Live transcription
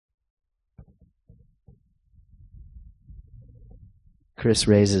Chris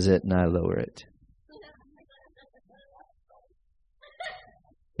raises it and I lower it.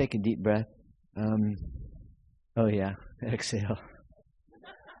 Take a deep breath. Oh yeah, exhale.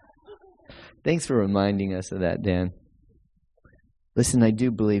 Thanks for reminding us of that, Dan. Listen, I do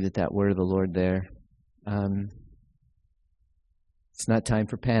believe that word of the Lord there. It's not time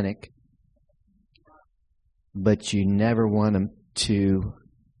for panic, but you never want to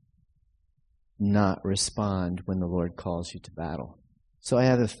not respond when the Lord calls you to battle. So I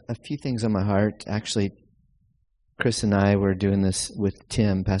have a few things on my heart. Actually, Chris and I were doing this with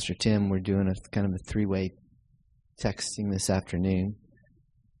Tim, Pastor Tim. We're doing a kind of a three-way texting this afternoon.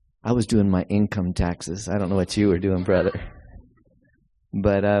 I was doing my income taxes. I don't know what you were doing, brother.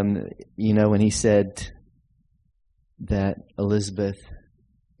 But, when he said that Elizabeth,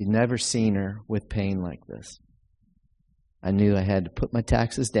 you'd never seen her with pain like this, I knew I had to put my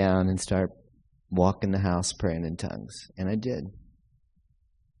taxes down and start walking the house praying in tongues. And I did.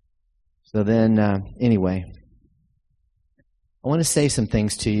 So then, anyway, I want to say some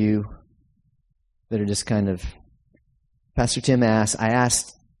things to you that are just kind of, Pastor Tim asked, I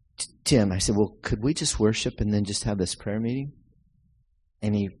asked Tim, I said, well, could we just worship and then just have this prayer meeting?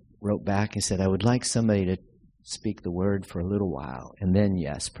 And he wrote back and said, I would like somebody to speak the word for a little while and then,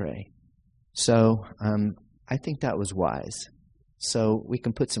 yes, pray. So I think that was wise. So we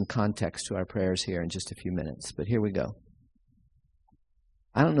can put some context to our prayers here in just a few minutes. But here we go.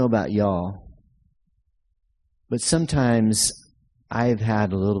 I don't know about y'all, but sometimes I've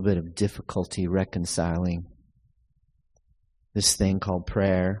had a little bit of difficulty reconciling this thing called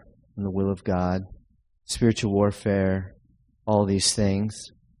prayer and the will of God, spiritual warfare, all these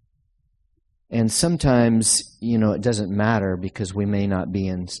things. And sometimes, it doesn't matter because we may not be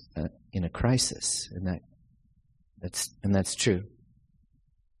in a crisis, and that's true.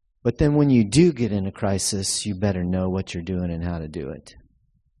 But then when you do get in a crisis, you better know what you're doing and how to do it.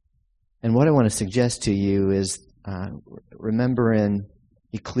 And what I want to suggest to you is, remember in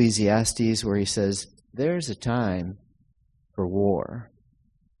Ecclesiastes where he says, there's a time for war,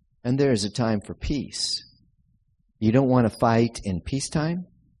 and there's a time for peace. You don't want to fight in peacetime,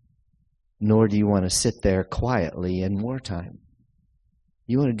 nor do you want to sit there quietly in wartime.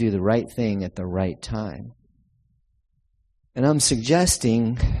 You want to do the right thing at the right time. And I'm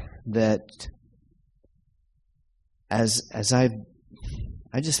suggesting that as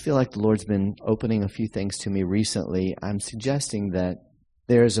I just feel like the Lord's been opening a few things to me recently. I'm suggesting that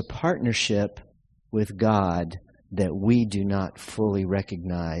there is a partnership with God that we do not fully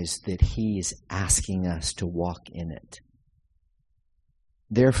recognize that He is asking us to walk in it.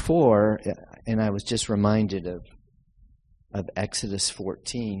 Therefore, and I was just reminded of Exodus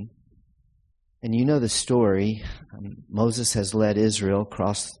 14, and you know the story. Moses has led Israel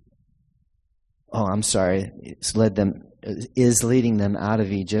is leading them out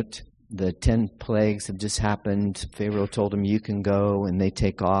of Egypt. The 10 plagues have just happened. Pharaoh told them, you can go, and they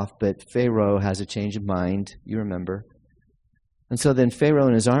take off. But Pharaoh has a change of mind. You remember. And so then Pharaoh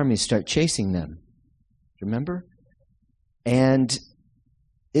and his armies start chasing them. Remember? And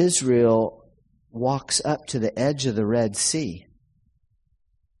Israel walks up to the edge of the Red Sea.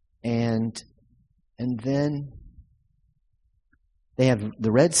 And then they have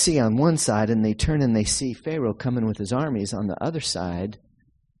the Red Sea on one side, and they turn and they see Pharaoh coming with his armies on the other side.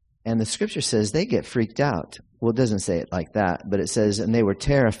 And the scripture says they get freaked out. Well, it doesn't say it like that, but it says, and they were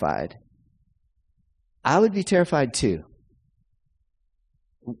terrified. I would be terrified too.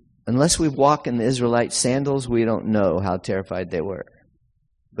 Unless we walk in the Israelite sandals, we don't know how terrified they were.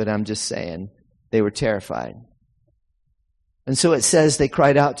 But I'm just saying, they were terrified. And so it says they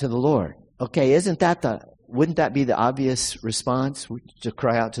cried out to the Lord. Okay, wouldn't that be the obvious response, to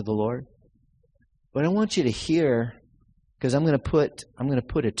cry out to the Lord? But I want you to hear, because I'm going to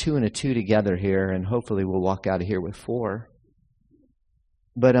put a 2 and a 2 together here, and hopefully we'll walk out of here with 4.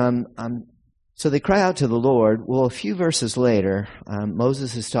 But so they cry out to the Lord. Well, a few verses later,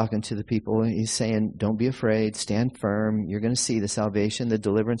 Moses is talking to the people, and he's saying, "Don't be afraid, stand firm. You're going to see the salvation, the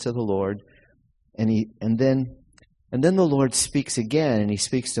deliverance of the Lord." And then the Lord speaks again, and He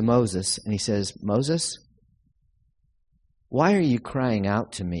speaks to Moses, and He says, "Moses, why are you crying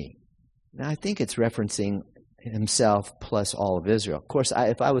out to me?" Now, I think it's referencing himself plus all of Israel. Of course,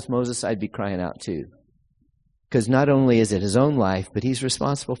 if I was Moses, I'd be crying out too. Because not only is it his own life, but he's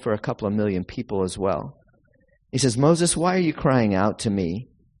responsible for a couple of million people as well. He says, "Moses, why are you crying out to me?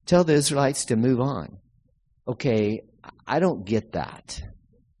 Tell the Israelites to move on." Okay, I don't get that.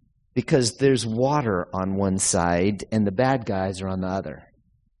 Because there's water on one side and the bad guys are on the other.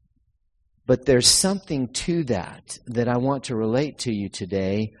 But there's something to that I want to relate to you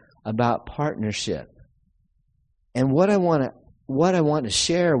today about partnership. And what I want what I want to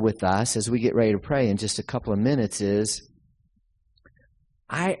share with us as we get ready to pray in just a couple of minutes is,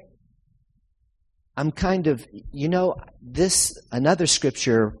 I'm kind of, another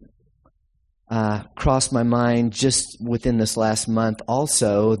scripture crossed my mind just within this last month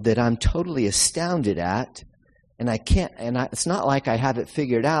also that I'm totally astounded at, and it's not like I have it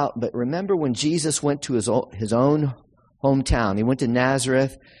figured out, but remember when Jesus went to his own hometown, he went to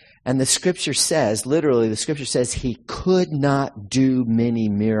Nazareth, and the scripture says, literally the scripture says he could not do many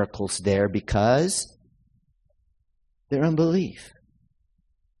miracles there because their unbelief.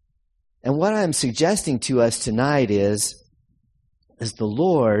 And what I'm suggesting to us tonight is the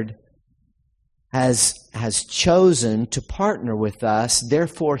Lord has chosen to partner with us,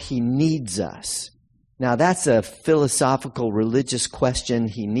 therefore He needs us. Now that's a philosophical, religious question.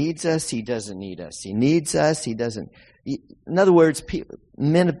 He needs us, He doesn't need us. He needs us, He doesn't. In other words,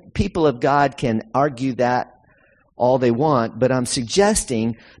 people of God can argue that all they want, but I'm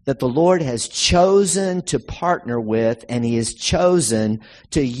suggesting that the Lord has chosen to partner with, and He has chosen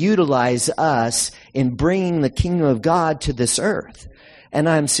to utilize us in bringing the kingdom of God to this earth. And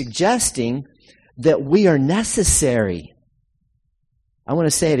I'm suggesting that we are necessary. I want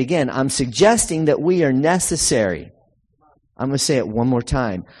to say it again. I'm suggesting that we are necessary. I'm going to say it one more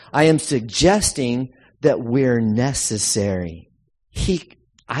time. I am suggesting that we're necessary.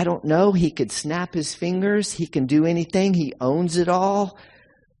 I don't know, He could snap His fingers, He can do anything, He owns it all.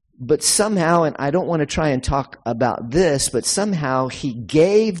 But somehow, and I don't want to try and talk about this, but somehow He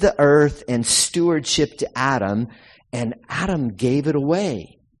gave the earth and stewardship to Adam, and Adam gave it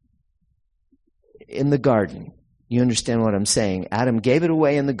away in the garden. You understand what I'm saying? Adam gave it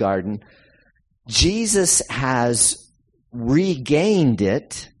away in the garden. Jesus has regained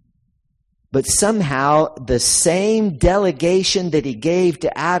it, but somehow the same delegation that He gave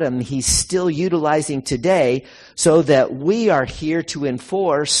to Adam, He's still utilizing today so that we are here to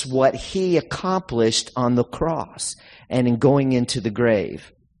enforce what He accomplished on the cross and in going into the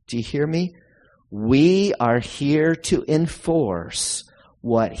grave. Do you hear me? We are here to enforce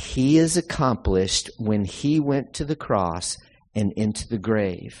what He has accomplished when He went to the cross and into the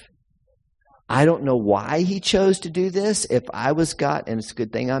grave. I don't know why He chose to do this. If I was God, and it's a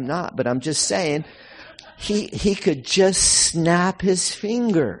good thing I'm not, but I'm just saying, He could just snap His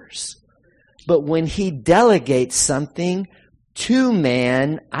fingers. But when He delegates something to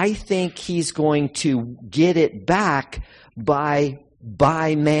man, I think He's going to get it back by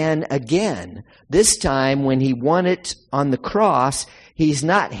man again. This time, when He won it on the cross, He's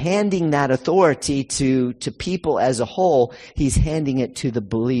not handing that authority to people as a whole. He's handing it to the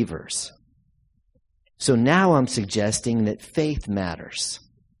believers. So now I'm suggesting that faith matters.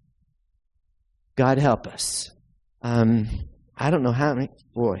 God help us. I don't know how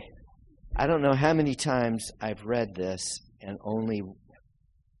many times I've read this and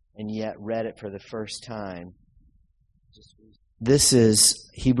yet read it for the first time. This is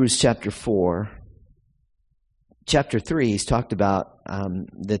Hebrews chapter 4. Chapter 3, he's talked about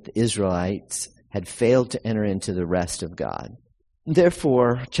that the Israelites had failed to enter into the rest of God.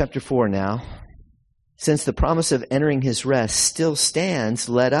 Therefore, chapter 4 now, since the promise of entering His rest still stands,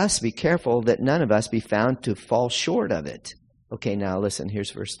 let us be careful that none of us be found to fall short of it. Okay, now listen,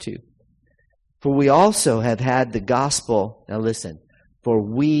 here's verse 2. For we also have had the gospel, now listen, for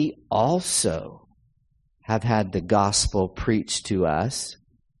we also have had the gospel preached to us,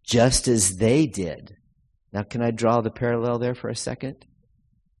 just as they did. Now, can I draw the parallel there for a second?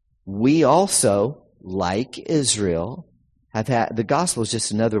 We also, like Israel, have had, the gospel is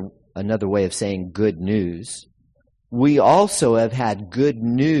just another way of saying good news. We also have had good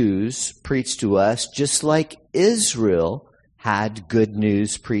news preached to us, just like Israel had good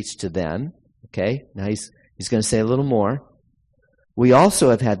news preached to them. Okay, now he's going to say a little more. We also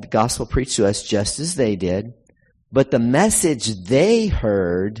have had the gospel preached to us just as they did, but the message they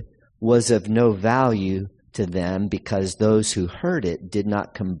heard was of no value to them because those who heard it did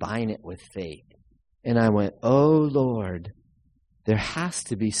not combine it with faith. And I went, oh Lord, there has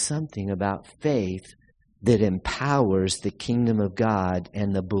to be something about faith that empowers the kingdom of God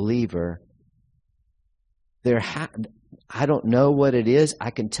and the believer. I don't know what it is.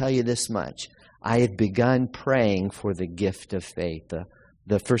 I can tell you this much. I have begun praying for the gift of faith.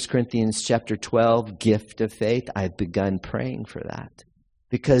 The 1 Corinthians chapter 12 gift of faith, I've begun praying for that.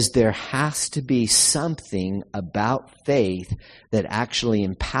 Because there has to be something about faith that actually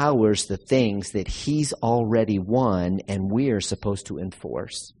empowers the things that He's already won and we are supposed to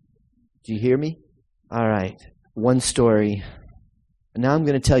enforce. Do you hear me? All right. One story. Now I'm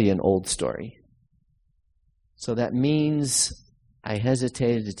going to tell you an old story. So that means I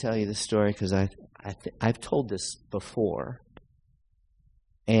hesitated to tell you this story because I've told this before.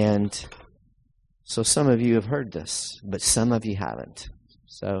 And so some of you have heard this, but some of you haven't.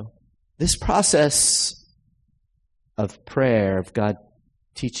 So this process of prayer, of God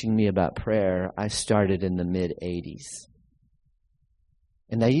teaching me about prayer, I started in the mid-'80s.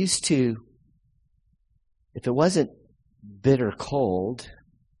 And I used to, if it wasn't bitter cold,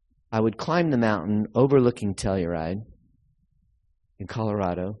 I would climb the mountain overlooking Telluride in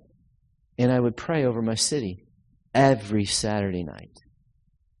Colorado, and I would pray over my city every Saturday night.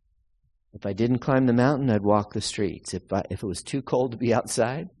 If I didn't climb the mountain, I'd walk the streets. If it was too cold to be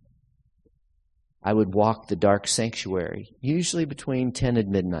outside, I would walk the dark sanctuary, usually between 10 and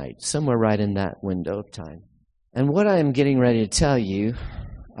midnight, somewhere right in that window of time. And what I am getting ready to tell you,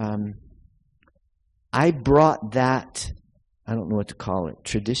 I brought that, I don't know what to call it,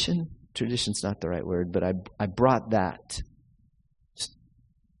 tradition? Tradition's not the right word, but I brought that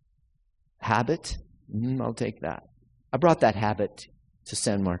habit. I'll take that. I brought that habit to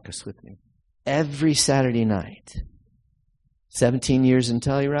San Marcos with me. Every Saturday night. 17 years in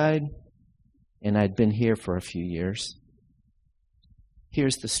Telluride, and I'd been here for a few years.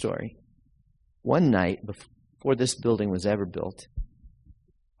 Here's the story. One night, before this building was ever built,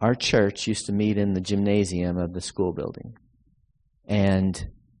 our church used to meet in the gymnasium of the school building. And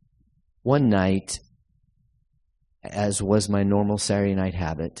one night, as was my normal Saturday night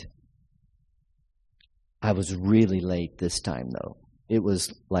habit, I was really late this time, though. It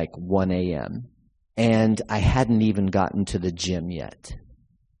was like 1 a.m., and I hadn't even gotten to the gym yet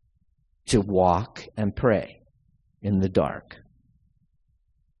to walk and pray in the dark.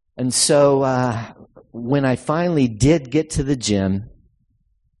 And so when I finally did get to the gym,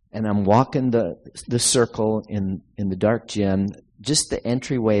 and I'm walking the circle in the dark gym, just the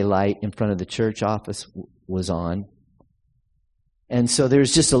entryway light in front of the church office was on. And so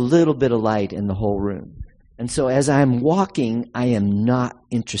there's just a little bit of light in the whole room. And so as I'm walking, I am not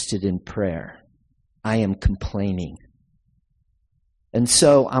interested in prayer. I am complaining. And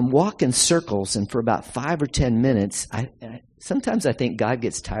so I'm walking circles, and for about 5 or 10 minutes, sometimes I think God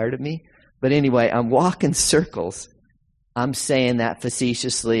gets tired of me. But anyway, I'm walking circles. I'm saying that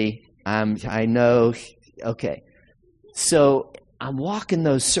facetiously. I know. Okay. So I'm walking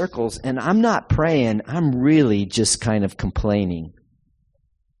those circles, and I'm not praying. I'm really just kind of complaining.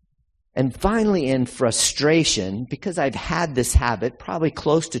 And finally, in frustration, because I've had this habit probably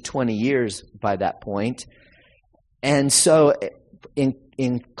close to 20 years by that point, and so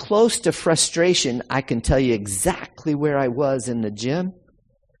in close to frustration, I can tell you exactly where I was in the gym,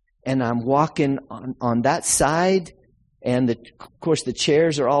 and I'm walking on that side, and of course the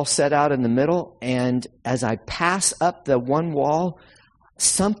chairs are all set out in the middle, and as I pass up the one wall,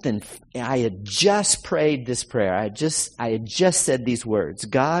 I had just prayed this prayer. I had just said these words,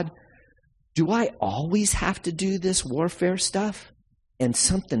 God, do I always have to do this warfare stuff? And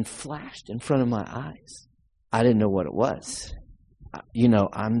something flashed in front of my eyes. I didn't know what it was.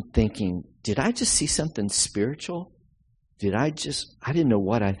 I'm thinking, did I just see something spiritual? I didn't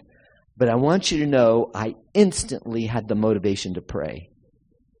know but I want you to know I instantly had the motivation to pray.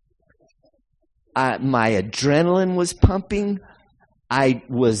 My adrenaline was pumping. I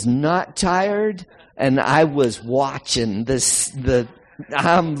was not tired, and I was watching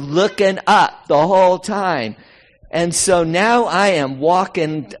I'm looking up the whole time. And so now I am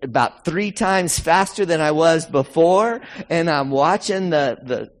walking about 3 times faster than I was before, and I'm watching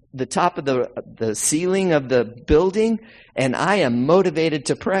the top of the ceiling of the building, and I am motivated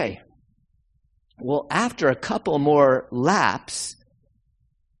to pray. Well, after a couple more laps,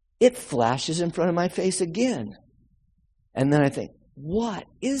 it flashes in front of my face again. And then I think, what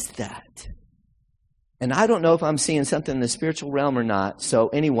is that? And I don't know if I'm seeing something in the spiritual realm or not. So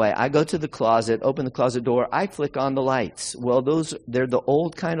anyway, I go to the closet, open the closet door, I flick on the lights. Well, they're the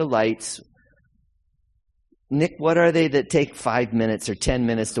old kind of lights. Nick, what are they that take 5 minutes or 10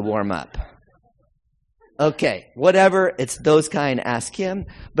 minutes to warm up? Okay, whatever, it's those kind, ask him.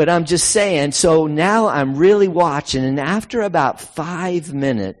 But I'm just saying, so now I'm really watching, and after about 5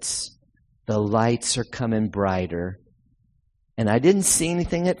 minutes, the lights are coming brighter. And I didn't see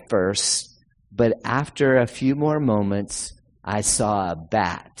anything at first. But after a few more moments, I saw a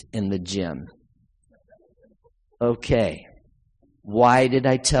bat in the gym. Okay, why did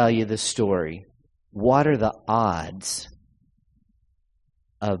I tell you the story? What are the odds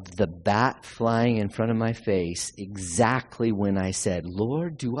of the bat flying in front of my face exactly when I said,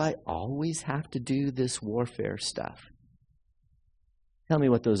 Lord, do I always have to do this warfare stuff? Tell me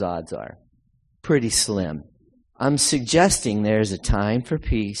what those odds are. Pretty slim. I'm suggesting there's a time for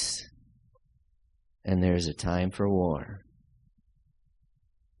peace and there's a time for war.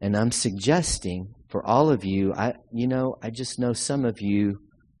 And I'm suggesting for all of you, I just know some of you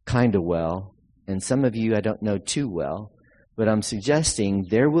kind of well, and some of you I don't know too well, but I'm suggesting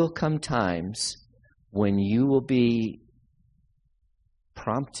there will come times when you will be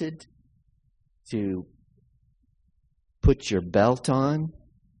prompted to put your belt on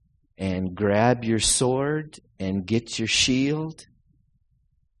and grab your sword and get your shield.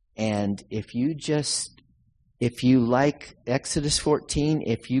 And if you like Exodus 14,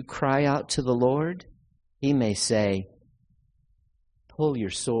 if you cry out to the Lord, He may say, pull your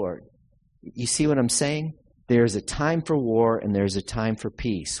sword. You see what I'm saying? There's a time for war and there's a time for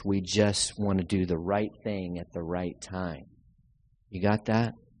peace. We just want to do the right thing at the right time. You got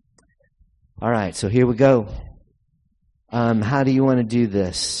that? All right, so here we go. How do you want to do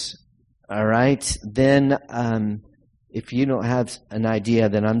this? All right, then if you don't have an idea,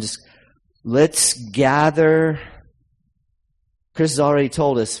 then let's gather. Chris has already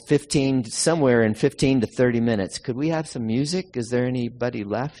told us somewhere in 15 to 30 minutes. Could we have some music? Is there anybody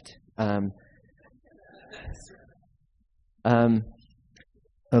left?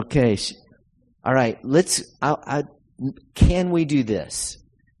 Okay. All right. Can we do this?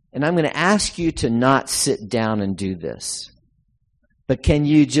 And I'm going to ask you to not sit down and do this. But can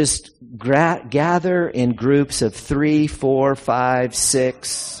you just gather in groups of 3, 4, 5,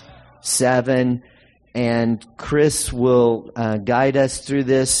 6, 7, and Chris will guide us through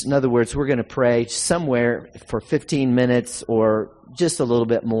this. In other words, we're going to pray somewhere for 15 minutes or just a little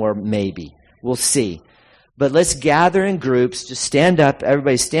bit more, maybe. We'll see. But let's gather in groups. Just stand up.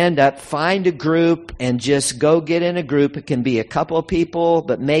 Everybody stand up. Find a group and just go get in a group. It can be a couple of people,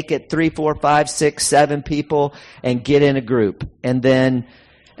 but make it 3, 4, 5, 6, 7 people and get in a group. And then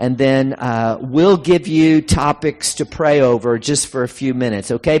we'll give you topics to pray over just for a few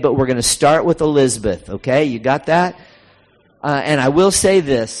minutes, okay? But we're going to start with Elizabeth, okay? You got that? And I will say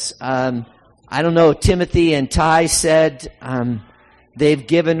this. I don't know, Timothy and Ty said they've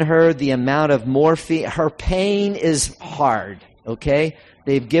given her the amount of morphine. Her pain is hard, okay?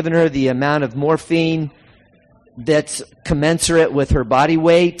 They've given her the amount of morphine that's commensurate with her body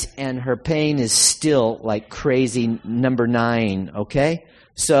weight, and her pain is still like crazy, number 9, okay?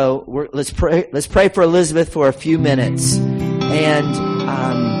 So let's pray. Let's pray for Elizabeth for a few minutes, and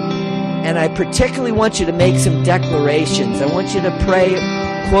I particularly want you to make some declarations. I want you to pray,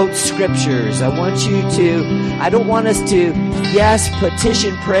 quote scriptures. I don't want us to. Yes,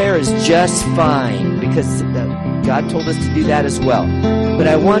 petition prayer is just fine because God told us to do that as well. But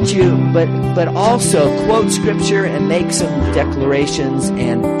I want you, but also quote scripture and make some declarations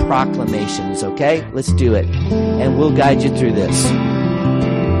and proclamations. Okay, let's do it, and we'll guide you through this.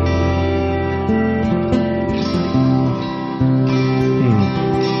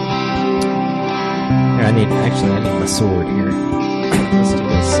 I need my sword here. Let's do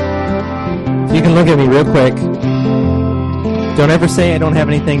this. If you can look at me real quick. Don't ever say I don't have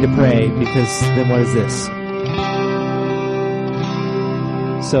anything to pray, because then what is this?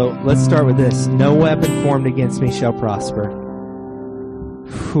 So let's start with this. No weapon formed against me shall prosper.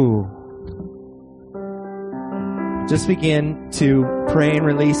 Whew. Just begin to pray and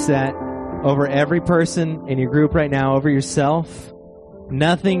release that over every person in your group right now, over yourself.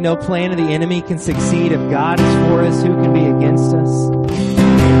 Nothing, no plan of the enemy can succeed. If God is for us, who can be against us?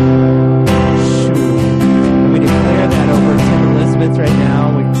 We declare that over Tim and Elizabeth right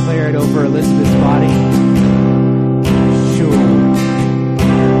now. We declare it over Elizabeth's body.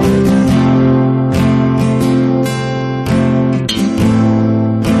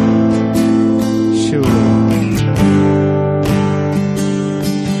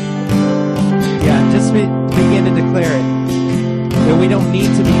 Yeah, just begin to declare it. We don't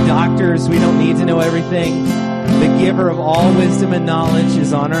need to be doctors. We don't need to know everything. The giver of all wisdom and knowledge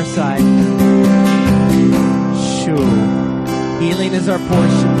is on our side. Sure. Healing is our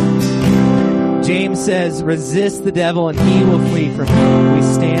portion. James says, resist the devil and he will flee from you. We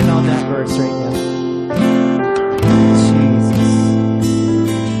stand on that verse right now.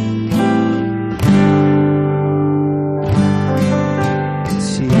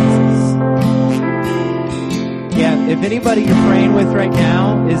 If anybody you're praying with right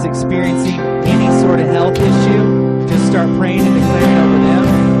now is experiencing any sort of health issue, just start praying and declaring over them.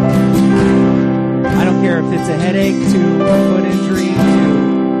 I don't care if it's a headache to a foot injury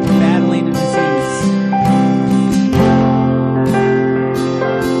to battling a disease.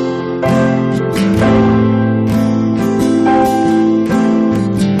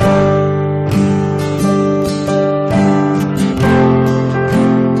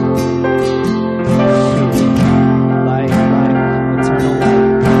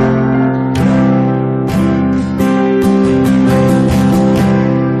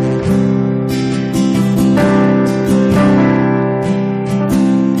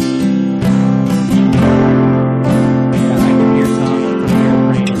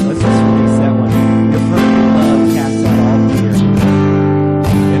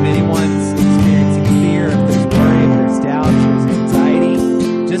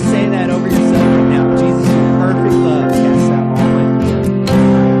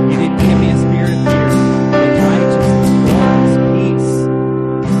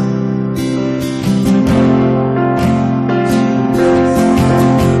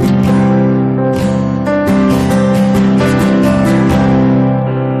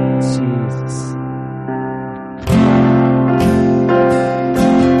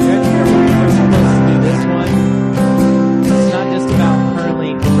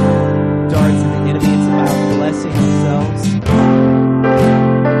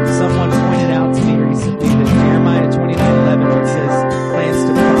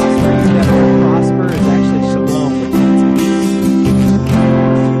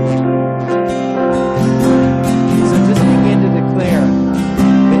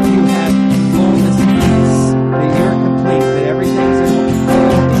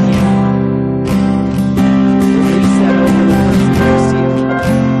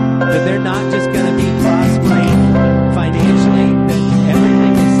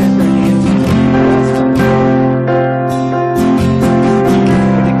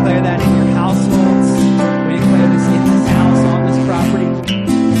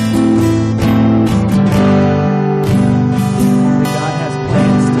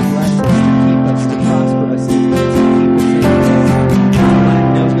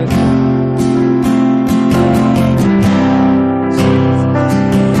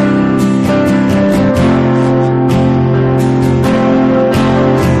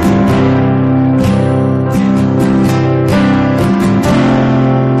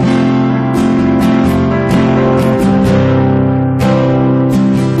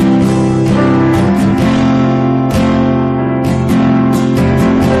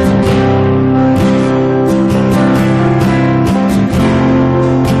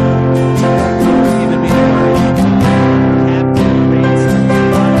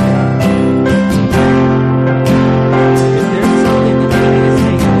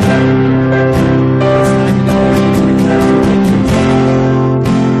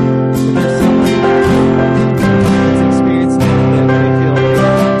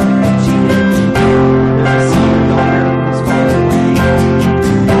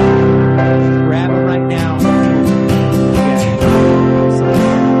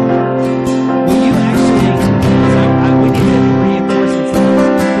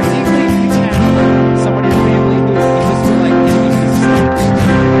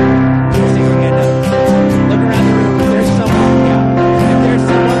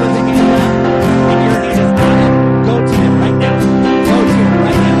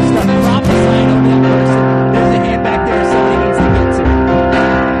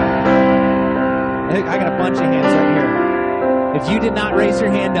 not raise your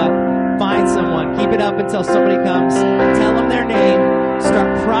hand up, find someone. Keep it up until somebody comes. Tell them their name.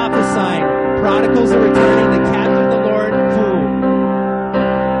 Start prophesying. Prodigals are returning. The captive of the Lord. Fool.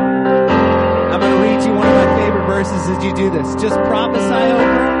 I'm going to read you one of my favorite verses as you do this. Just prophesy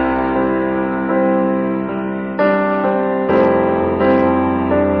over.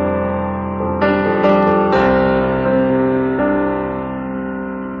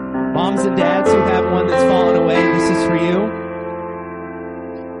 Moms and dads who have one that's fallen away, this is for you.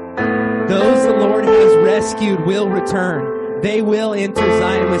 Those the Lord has rescued will return. They will enter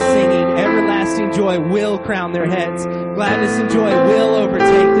Zion with singing. Everlasting joy will crown their heads. Gladness and joy will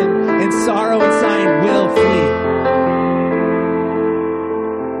overtake them, and sorrow and sighing will flee.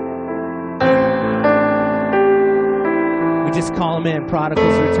 We just call them in.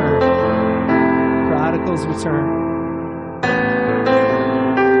 Prodigals return. Prodigals return.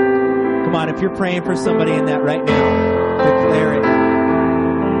 Come on, if you're praying for somebody in that right now, declare it.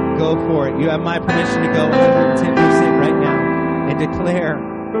 Go for it. You have my permission to go 110% right now and declare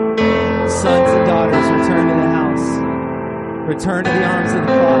sons and daughters return to the house. Return to the arms of the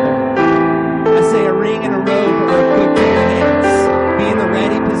Father. I say a ring and a robe are equipped in your hands. Be in the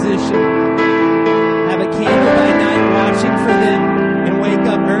ready position. Have a candle by night watching for them and wake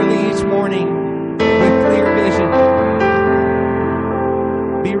up early each morning with clear vision.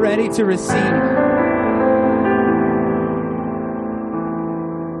 Be ready to receive.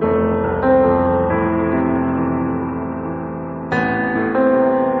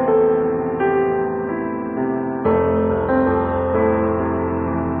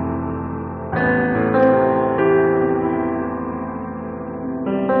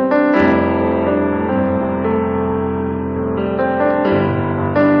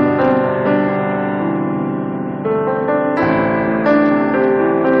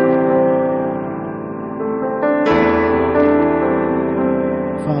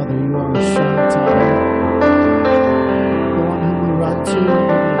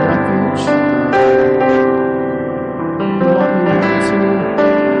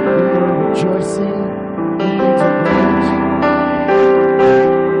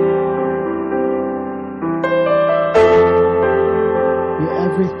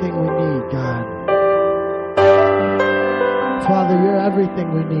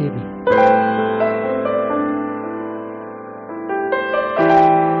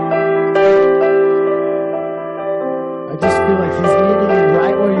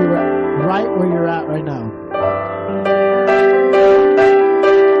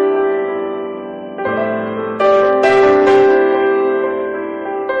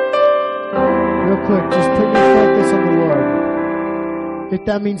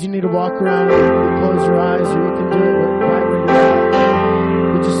 That means you need to walk around and you can close your eyes, or you can do it right where you're at.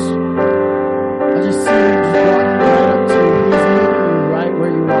 I just see you just walking right up to you. He's meeting you right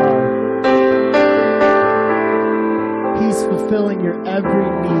where you are. He's fulfilling your every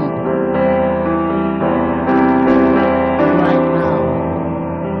need right now.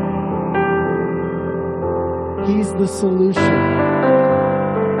 He's the solution.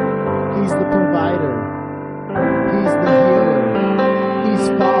 He's the provider. He's the healer. He's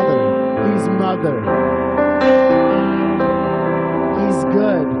Father. He's Mother. He's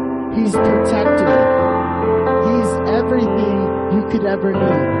good. He's protector. He's everything you could ever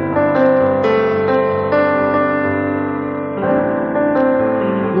need.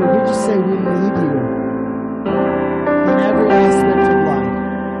 Lord, we just say we need you in every aspect of life.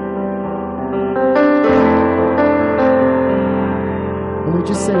 And we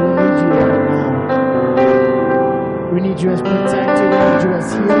just say we need you right now. We need you as protector. We need you as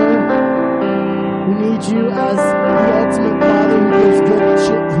healer. We need you as the ultimate Father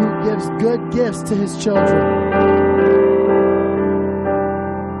who gives good gifts to his children.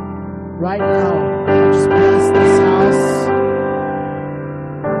 Right now, just bless this house.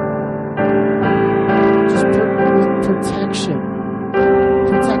 Just with protection.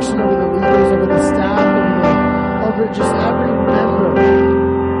 Protection over the leaders, over the staff, over just every member.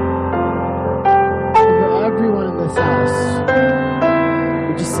 Everyone in this house,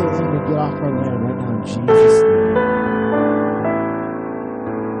 we just say to them to get off our land right now in Jesus' name.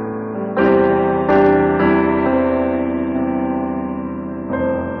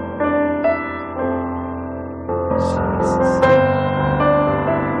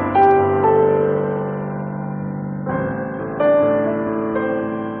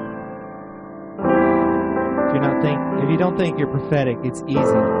 If you don't think you're prophetic, it's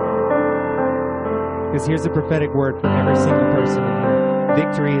easy. Because here's a prophetic word for every single person in here.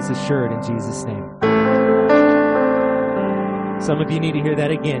 Victory is assured in Jesus' name. Some of you need to hear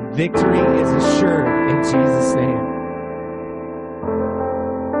that again. Victory is assured in Jesus' name.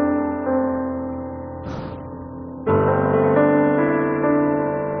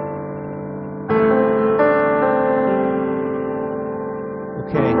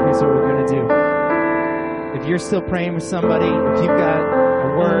 still praying with somebody, if you've got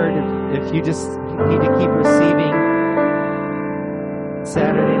a word, if you just need to keep receiving,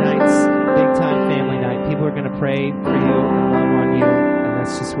 Saturday night's big time family night. People are going to pray for you and love on you, and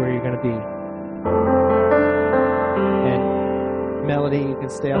that's just where you're going to be. And Melody, you can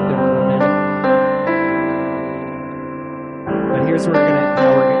stay up there for a minute. But here's where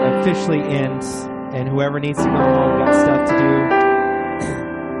how we're going to officially end. And whoever needs to go home, got stuff to do.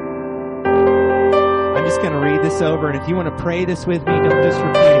 I'm just going to read this over, and if you want to pray this with me, don't just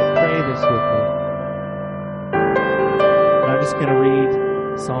repeat it. Pray this with me. And I'm just going to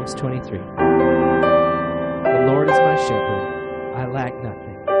read Psalms 23. The Lord is my shepherd. I lack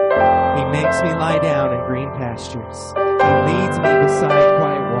nothing. He makes me lie down in green pastures. He leads me beside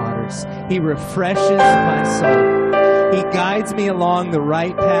quiet waters. He refreshes my soul. He guides me along the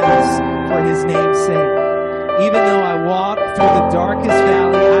right paths for His name's sake. Even though I walk through the darkest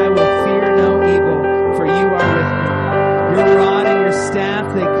valley, I will fear no evil, for You are with me. Your rod and Your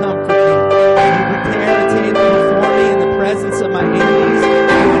staff, they comfort me. You prepare a table before me in the presence of my enemies. You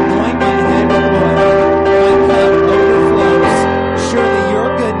anoint my head with oil. My cup overflows. Surely Your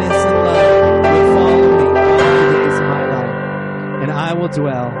goodness and love will follow me all the days of my life, and I will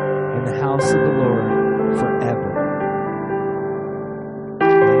dwell in the house of the Lord forever.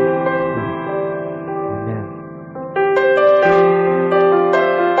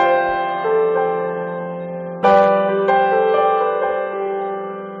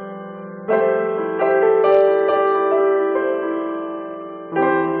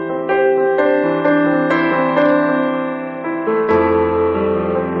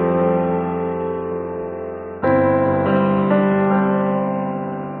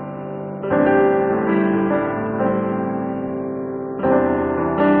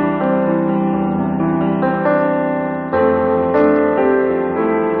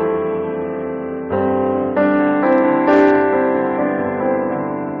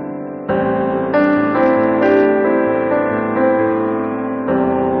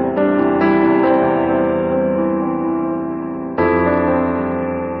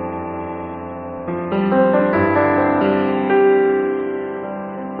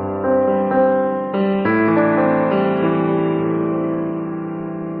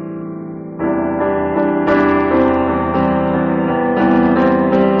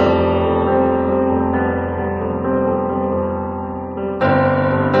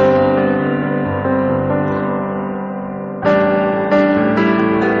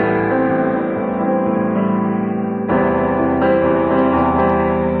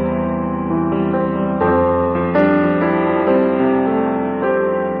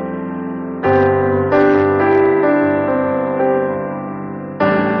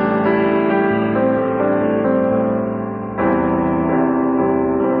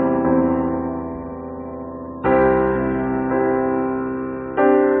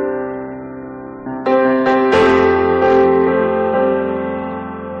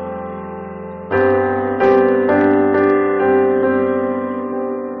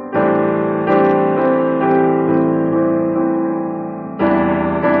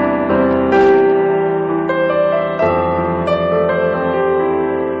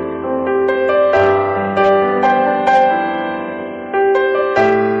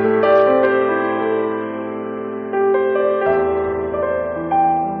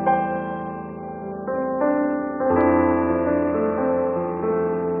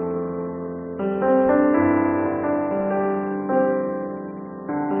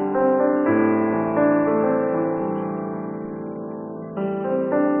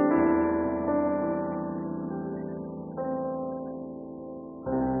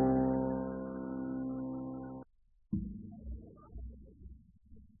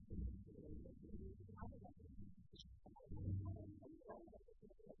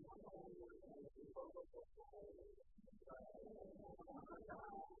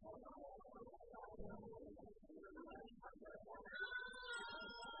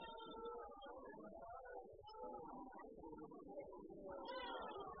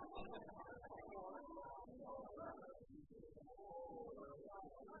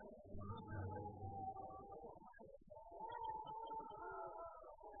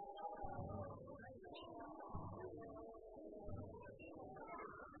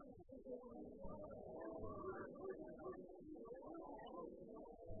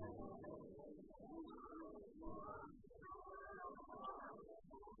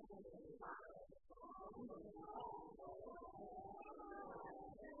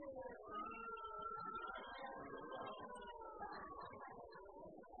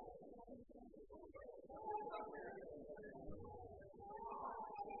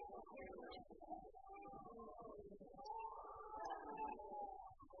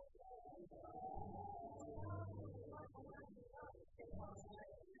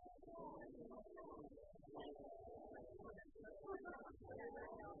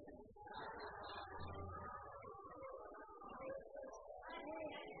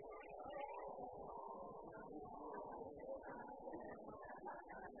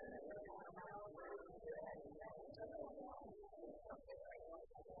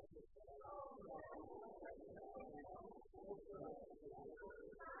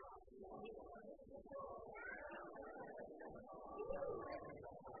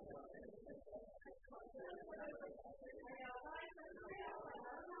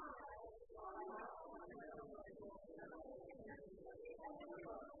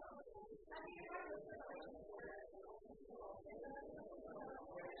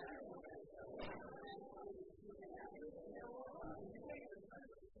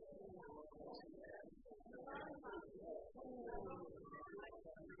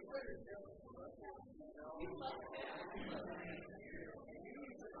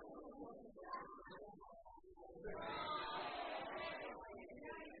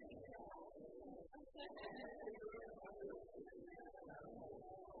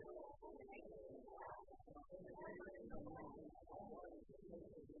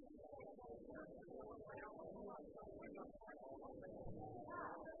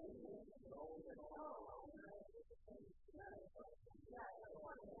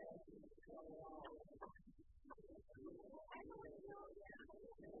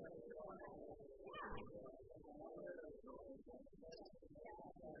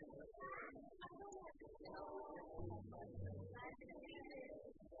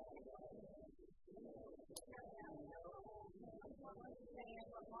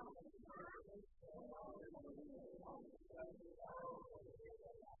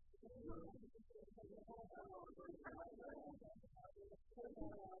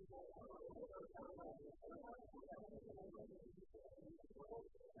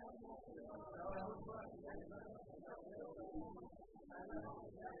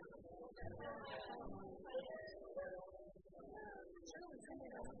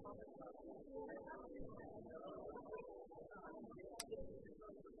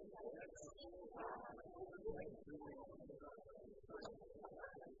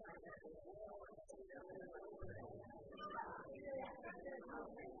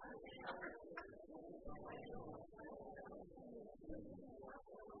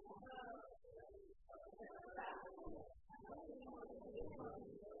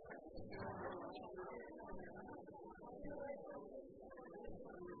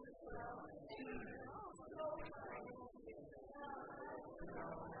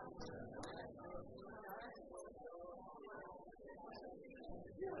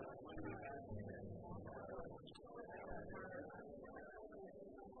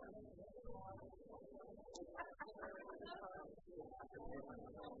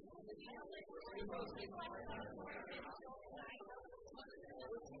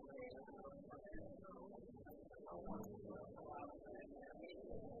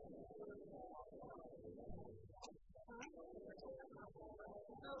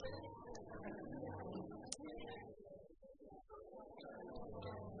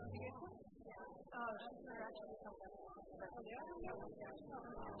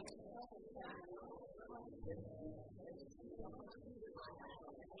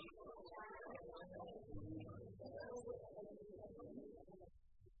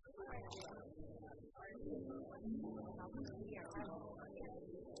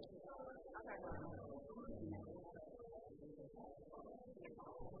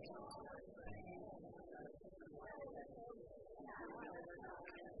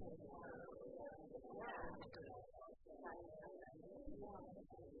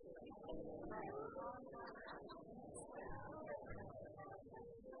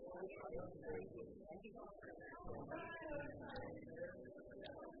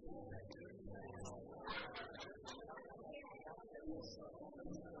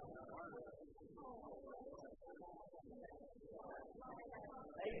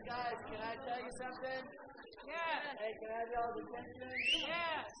 Hey, you guys, can I tell you something? Yes. Hey, can I have y'all's attention?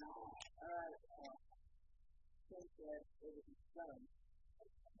 Yes. All right. Think that it would be fun.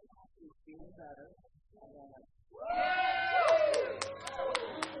 He's feeling better.